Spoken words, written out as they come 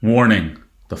Warning,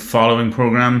 the following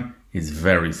program is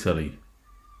very silly.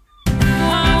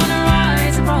 I wanna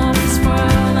rise above this world.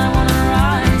 I wanna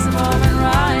rise above and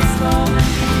rise above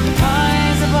and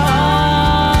rise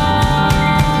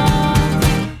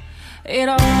above it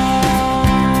all.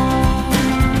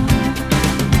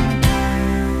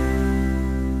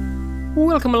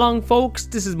 Welcome along, folks.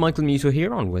 This is Michael Muto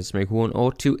here on Westmeric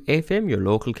 102 FM, your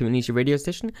local community radio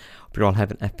station. Hope you're all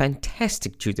having a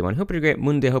fantastic Tuesday one. Hope you're a great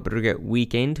Monday. Hope you're a great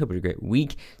weekend. Hope you're a great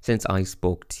week since I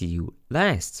spoke to you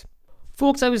last.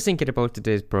 Folks, I was thinking about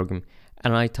today's program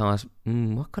and I thought,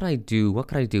 what could I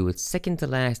do? It's second to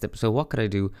last episode. What could I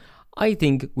do? I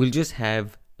think we'll just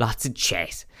have lots of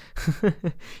chat.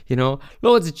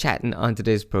 Loads of chatting on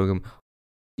today's program.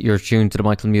 You're tuned to the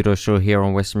Michael Muto Show here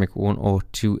on Westmeric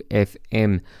 102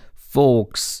 FM.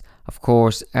 Folks, of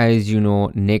course, as you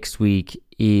know, next week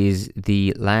is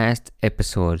the last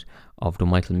episode of the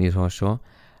Michael Muto Show.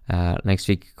 Next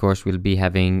week, of course, we'll be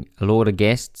having a load of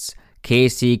guests.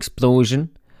 Casey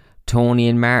Explosion, Tony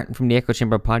and Martin from the Echo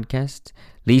Chamber podcast,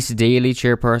 Lisa Daly,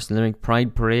 chairperson of the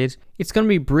Pride Parade. It's going to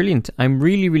be brilliant. I'm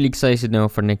really, really excited now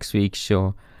for next week's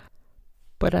show.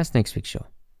 But that's next week's show.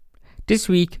 This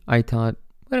week, I thought,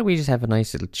 why don't we just have a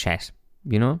nice little chat,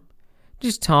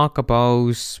 Just talk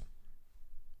about,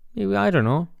 maybe, I don't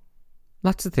know,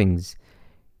 lots of things,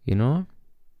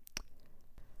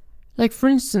 Like, for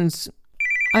instance,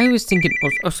 I was thinking,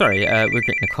 sorry, we're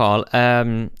getting a call.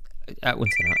 One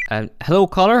second. Hello,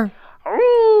 caller?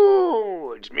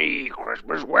 Oh, it's me,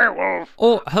 Christmas Werewolf.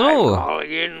 Oh, hello. I'm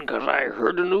calling in because I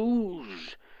heard the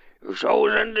news. Your show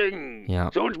is ending. Yeah.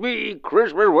 So it's me,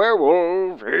 Christmas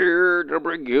Werewolf, here to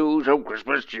bring you some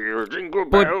Christmas cheer. Jingle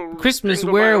But bells. Christmas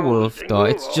jingle Werewolf, bells, though,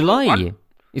 jingle it's bells. July. What?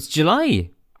 It's July.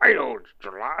 I know it's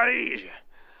July.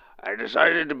 I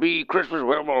decided to be Christmas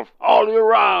Werewolf all year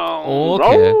round.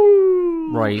 Okay. Oh,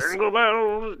 Right. Jingle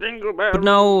bells, jingle bells. But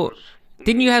now,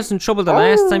 didn't you have some trouble the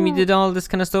last time you did all this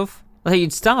kind of stuff? I thought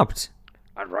you'd stopped.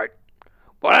 That's right.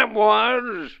 What happened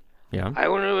was, Yeah. I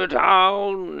went to a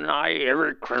town, and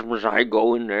every Christmas I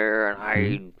go in there,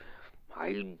 and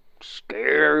I'd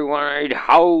scare everyone, I'd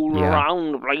howl Yeah.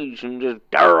 around the place and just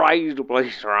terrorize the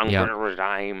place around Yeah. Christmas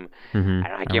time. Mm-hmm.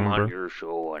 And I came on remember. your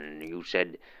show, and you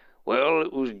said, well,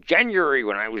 it was January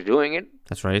when I was doing it.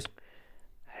 That's right.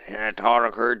 And then a thought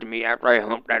occurred to me after I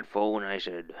humped that phone, I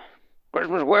said,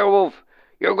 Christmas Werewolf,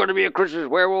 you're going to be a Christmas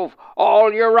werewolf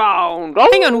all year round.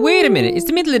 Hang on, wait a minute. It's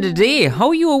the middle of the day. How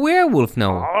are you a werewolf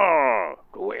now? Oh,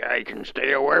 the way I can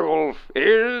stay a werewolf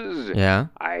is Yeah.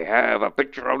 I have a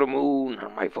picture of the moon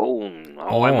on my phone.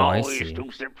 Oh, I'm I always see.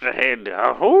 2 steps ahead.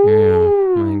 Yeah.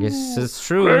 I guess it's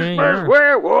true. Christmas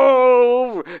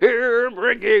werewolf, here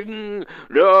bringing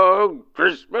the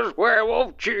Christmas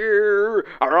werewolf cheer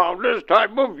around this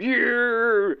time of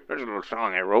year. There's a little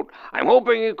song I wrote. I'm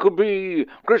hoping it could be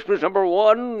Christmas number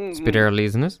 1. It's a bit early,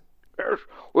 isn't it? Yes.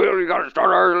 Well, you gotta start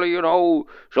early,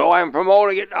 so I'm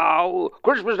promoting it now.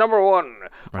 Christmas number 1.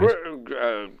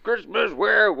 Right. Christmas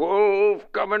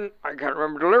werewolf coming. I can't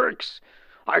remember the lyrics.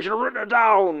 I should have written it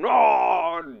down.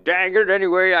 Oh, dang it.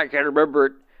 Anyway, I can't remember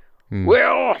it.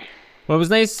 Well, Well, it was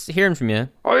nice hearing from you.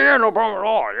 oh yeah, no problem at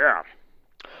all, yeah.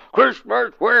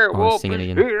 Christmas werewolf sing it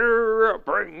is again. here,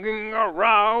 bringing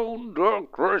around the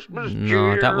Christmas No,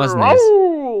 cheer. that wasn't it.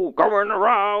 Oh, coming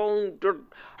around to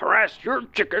harass your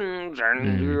chickens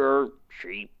and your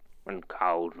sheep and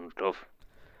cows and stuff.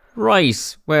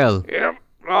 Right. Well, Yep.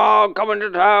 I'll come into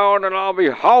town and I'll be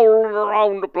howling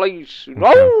around the place.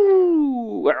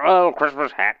 Oh, with a little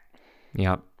Christmas hat.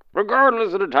 yeah.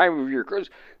 Regardless of the time of year, because,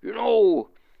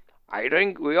 I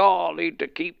think we all need to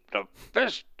keep the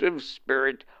festive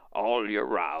spirit all year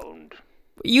round.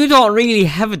 You don't really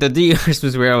have it, though, do you,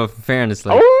 Christmas werewolf, in fairness,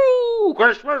 like. Oh,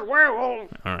 Christmas werewolf!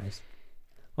 Alright.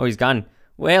 Oh, he's gone.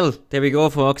 Well, there we go,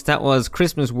 folks. That was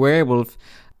Christmas werewolf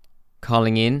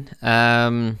calling in.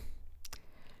 Yeah,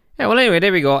 well, anyway,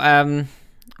 there we go.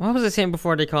 What was I saying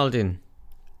before they called in?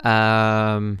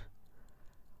 I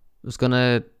was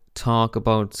gonna talk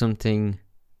about something.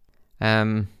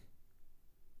 No,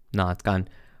 it's gone.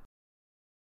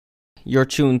 You're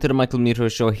tuned to the Michael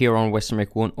Muto Show here on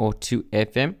Westmeric 102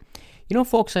 FM.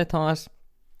 Folks, I thought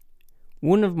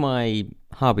one of my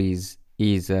hobbies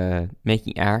is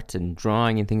making art and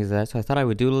drawing and things like that. So I thought I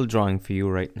would do a little drawing for you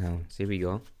right now. So here we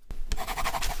go.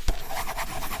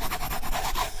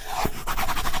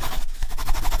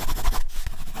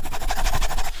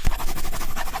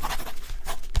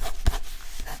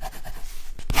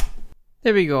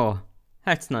 There we go.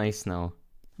 That's nice now.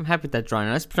 I'm happy with that drawing.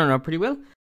 That's turned out pretty well.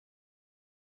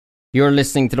 You're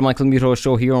listening to the Michael Muto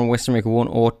Show here on Western America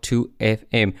 102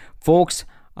 FM. Folks,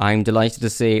 I'm delighted to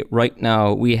say right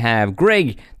now we have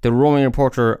Greg, the roaming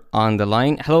reporter, on the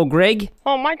line. Hello, Greg.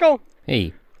 Oh, Michael.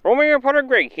 Hey. Roaming reporter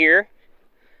Greg here.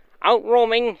 Out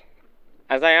roaming,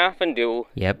 as I often do.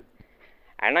 Yep.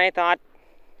 And I thought,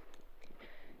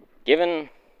 given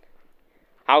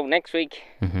how next week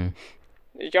the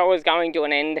show is coming to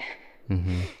an end,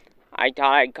 I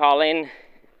thought I'd call in.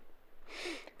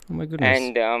 Oh my goodness.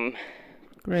 And,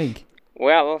 Greg.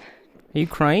 well... Are you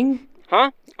crying?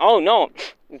 Huh? Oh, no.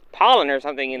 There's pollen or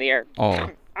something in the air. Oh.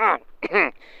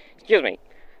 Excuse me.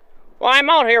 Well, I'm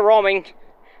out here roaming,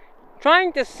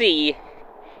 trying to see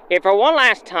if for one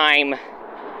last time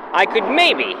I could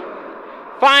maybe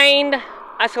find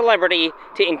a celebrity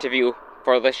to interview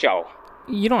for the show.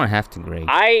 You don't have to, Greg.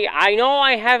 I know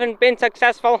I haven't been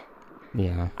successful.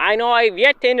 Yeah. I know I've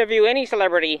yet to interview any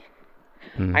celebrity.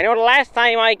 I know the last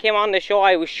time I came on the show,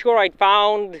 I was sure I'd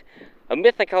found a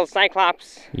mythical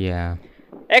Cyclops. Yeah.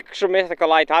 Extra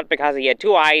mythical, I thought, because he had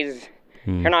two eyes.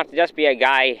 Turned out to just be a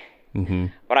guy.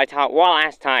 But I thought, one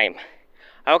last time.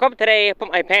 I woke up today,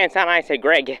 put my pants on, and I said,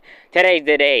 Greg, today's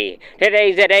the day.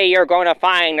 Today's the day you're going to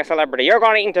find a celebrity. You're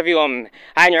going to interview him,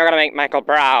 and you're going to make Michael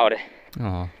proud.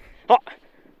 Oh.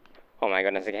 Oh my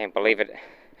goodness, I can't believe it.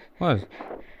 What?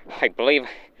 I believe,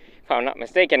 if I'm not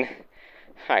mistaken,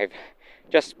 I've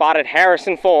just spotted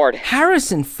Harrison Ford.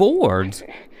 Harrison Ford?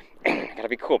 Gotta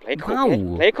be cool. Play cool.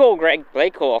 Wow. Play cool, Greg. Play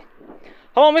cool.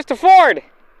 Hello, Mr. Ford.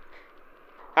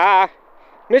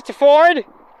 Mr. Ford, if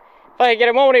I could get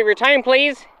a moment of your time,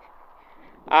 please.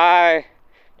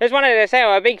 Just wanted to say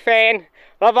I'm a big fan.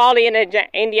 Love all the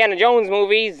Indiana Jones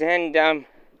movies, and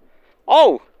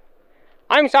oh,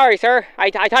 I'm sorry, sir.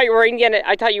 I thought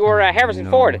you were Harrison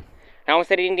Ford. I almost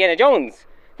said Indiana Jones.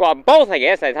 Well, both, I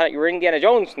guess. I thought you were Indiana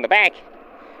Jones from the back.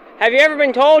 Have you ever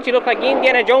been told you look like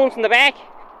Indiana Jones from the back?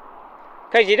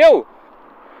 Because you do.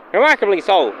 Remarkably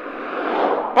so.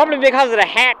 Probably because of the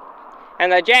hat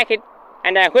and the jacket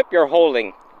and that whip you're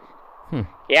holding.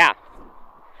 Yeah.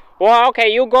 Well,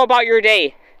 okay, you go about your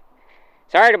day.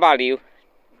 Sorry to bother you.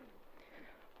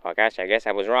 Oh, gosh, I guess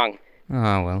I was wrong.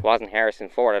 Oh, well. It wasn't Harrison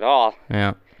Ford at all.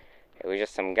 Yeah. It was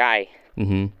just some guy.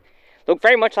 Looked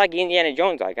very much like Indiana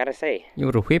Jones, I gotta say. You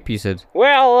had a whip, you said.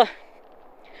 Well,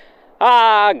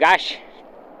 gosh.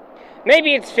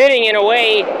 Maybe it's fitting in a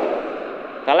way.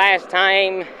 The last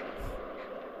time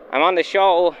I'm on the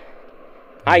show,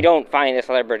 I don't find a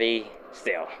celebrity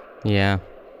still. Yeah.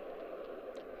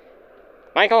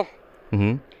 Michael?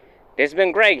 This has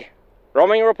been Greg,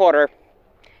 roaming reporter.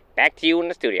 Back to you in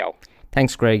the studio.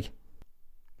 Thanks, Greg.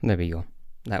 There we go.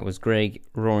 That was Greg,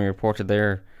 roaming reporter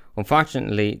there.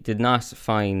 Unfortunately, did not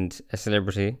find a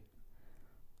celebrity.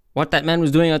 What that man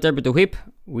was doing out there with the whip,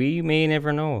 we may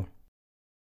never know.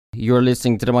 You're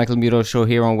listening to the Michael Muro Show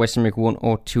here on Western America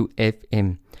 102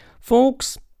 FM.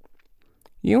 Folks,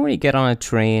 you know when you get on a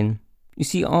train, you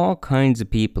see all kinds of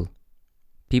people.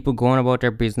 People going about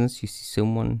their business. You see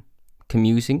someone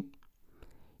commuting.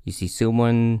 You see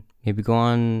someone maybe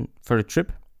going for a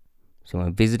trip.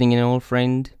 Someone visiting an old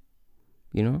friend.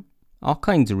 You know, all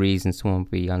kinds of reasons someone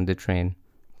would be on the train.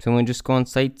 Someone just going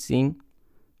sightseeing.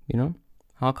 You know,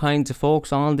 all kinds of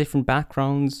folks, all different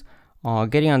backgrounds, all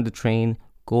getting on the train,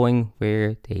 going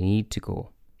where they need to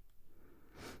go.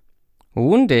 Well,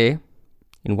 one day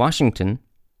in Washington,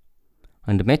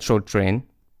 on the metro train,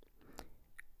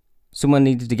 someone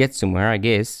needed to get somewhere, I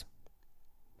guess,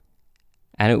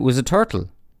 and it was a turtle.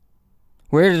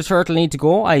 Where did the turtle need to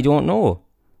go? I don't know.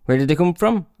 Where did they come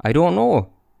from? I don't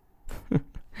know.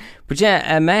 But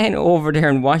yeah, a man over there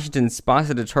in Washington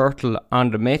spotted a turtle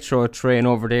on the metro train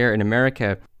over there in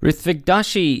America. Rithvik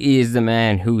Doshi is the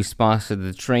man who spotted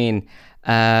the train.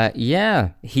 Yeah,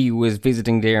 he was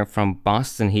visiting there from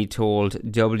Boston, he told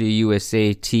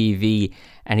WUSA TV.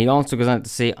 And he also goes on to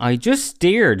say, I just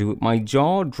stared with my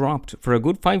jaw dropped for a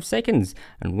good 5 seconds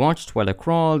and watched while I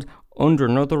crawled under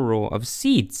another row of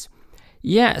seats.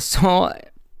 Yeah, so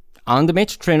on the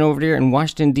metro train over there in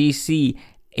Washington, D.C.,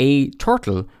 a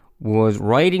turtle was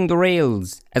riding the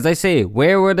rails. As I say,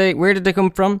 where did they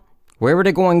come from? Where were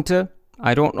they going to?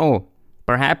 I don't know.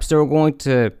 Perhaps they were going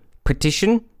to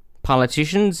petition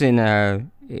politicians in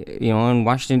in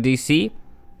Washington, D.C.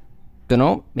 Don't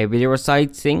know. Maybe they were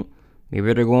sightseeing.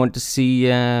 Maybe they're going to see,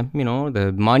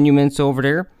 the monuments over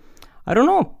there. I don't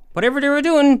know. Whatever they were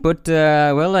doing. But,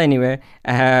 anyway.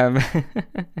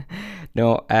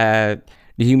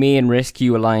 The Humane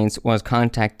Rescue Alliance was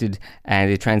contacted and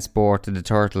they transported the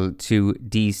turtle to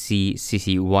DC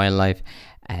City Wildlife.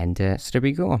 And so there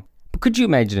we go. But could you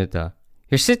imagine it though?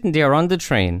 You're sitting there on the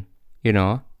train,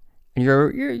 and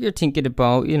you're thinking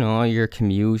about, your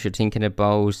commute. You're thinking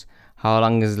about how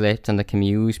long is left on the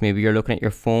commute. Maybe you're looking at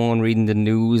your phone, reading the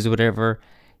news or whatever,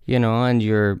 you know, and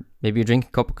you're drinking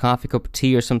a cup of coffee, cup of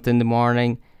tea or something in the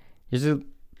morning. Maybe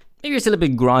you're still a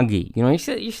bit groggy, you know. You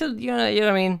still, you know what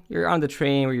I mean. You're on the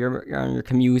train or you're on your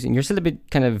commute, and you're still a bit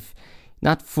kind of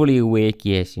not fully awake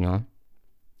yet, you know.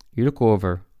 You look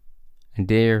over, and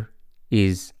there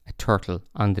is a turtle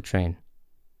on the train.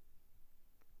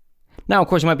 Now, of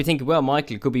course, you might be thinking, well,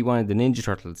 Michael, it could be one of the Ninja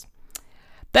Turtles.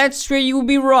 That's where you would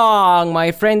be wrong,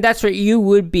 my friend. That's where you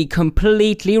would be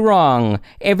completely wrong.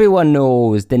 Everyone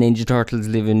knows the Ninja Turtles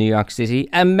live in New York City.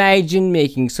 Imagine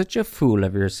making such a fool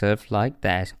of yourself like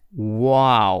that.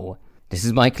 Wow. This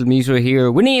is Michael Muto here,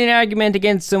 winning an argument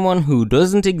against someone who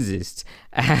doesn't exist.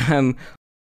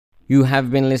 You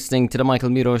have been listening to the Michael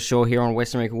Muto Show here on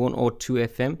Western America 102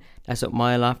 FM. That's up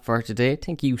my lot for today.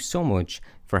 Thank you so much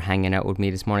for hanging out with me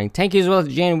this morning. Thank you as well to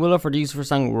Jane Willow for the use of her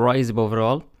song Rise Above It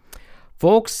All.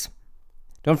 Folks,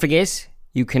 don't forget,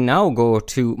 you can now go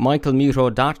to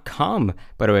michaelmuto.com.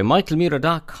 By the way,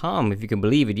 michaelmuto.com, if you can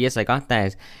believe it. Yes, I got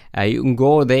that. You can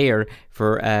go there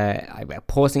for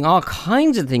posting all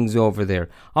kinds of things over there.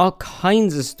 All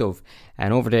kinds of stuff.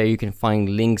 And over there you can find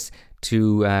links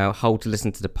to how to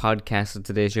listen to the podcast of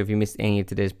today's show if you missed any of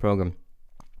today's program.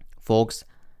 Folks,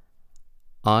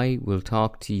 I will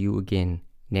talk to you again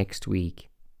next week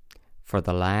for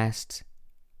the last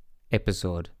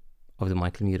episode of the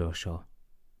Michael Muto Show.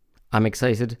 I'm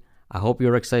excited. I hope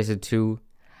you're excited too.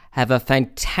 Have a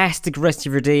fantastic rest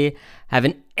of your day. Have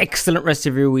an excellent rest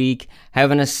of your week.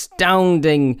 Have an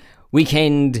astounding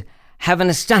weekend. Have an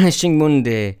astonishing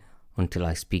Monday. Until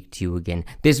I speak to you again.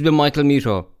 This has been Michael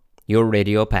Muto, your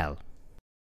radio pal.